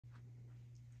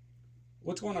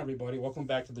What's going on, everybody? Welcome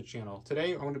back to the channel.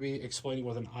 Today I'm going to be explaining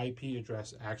what an IP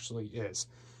address actually is.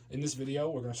 In this video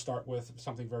we're going to start with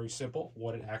something very simple,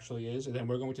 what it actually is, and then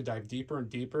we're going to dive deeper and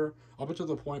deeper up until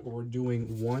the point where we're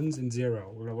doing ones and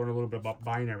zero. We're going to learn a little bit about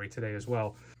binary today as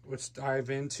well. Let's dive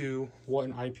into what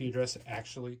an IP address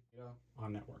actually is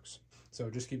on networks. So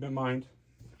just keep in mind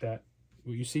that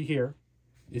what you see here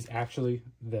is actually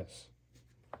this.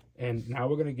 And now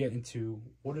we're going to get into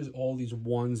what does all these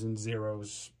ones and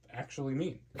zeros actually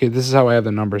mean. Okay, this is how I have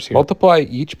the numbers here. Multiply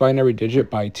each binary digit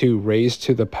by 2 raised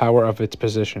to the power of its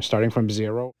position, starting from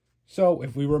 0. So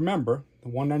if we remember, the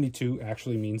 192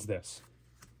 actually means this.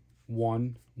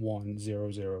 1, 1,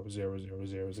 0, 0, 0, 0, 0,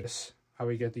 0. This how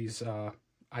we get these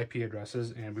IP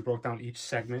addresses, and we broke down each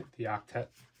segment, the octet,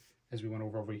 as we went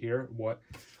over here, what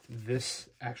this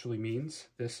actually means.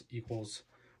 This equals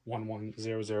 1, 1,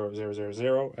 0, 0, 0, 0,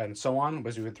 0, and so on,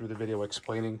 as we went through the video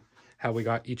explaining how we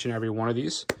got each and every one of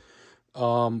these.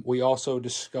 We also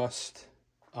discussed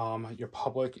your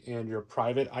public and your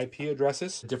private IP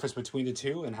addresses, the difference between the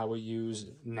two, and how we use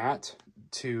NAT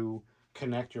to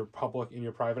connect your public and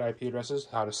your private IP addresses,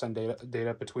 how to send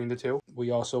data between the two. We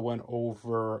also went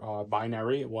over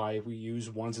binary, why we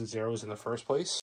use ones and zeros in the first place.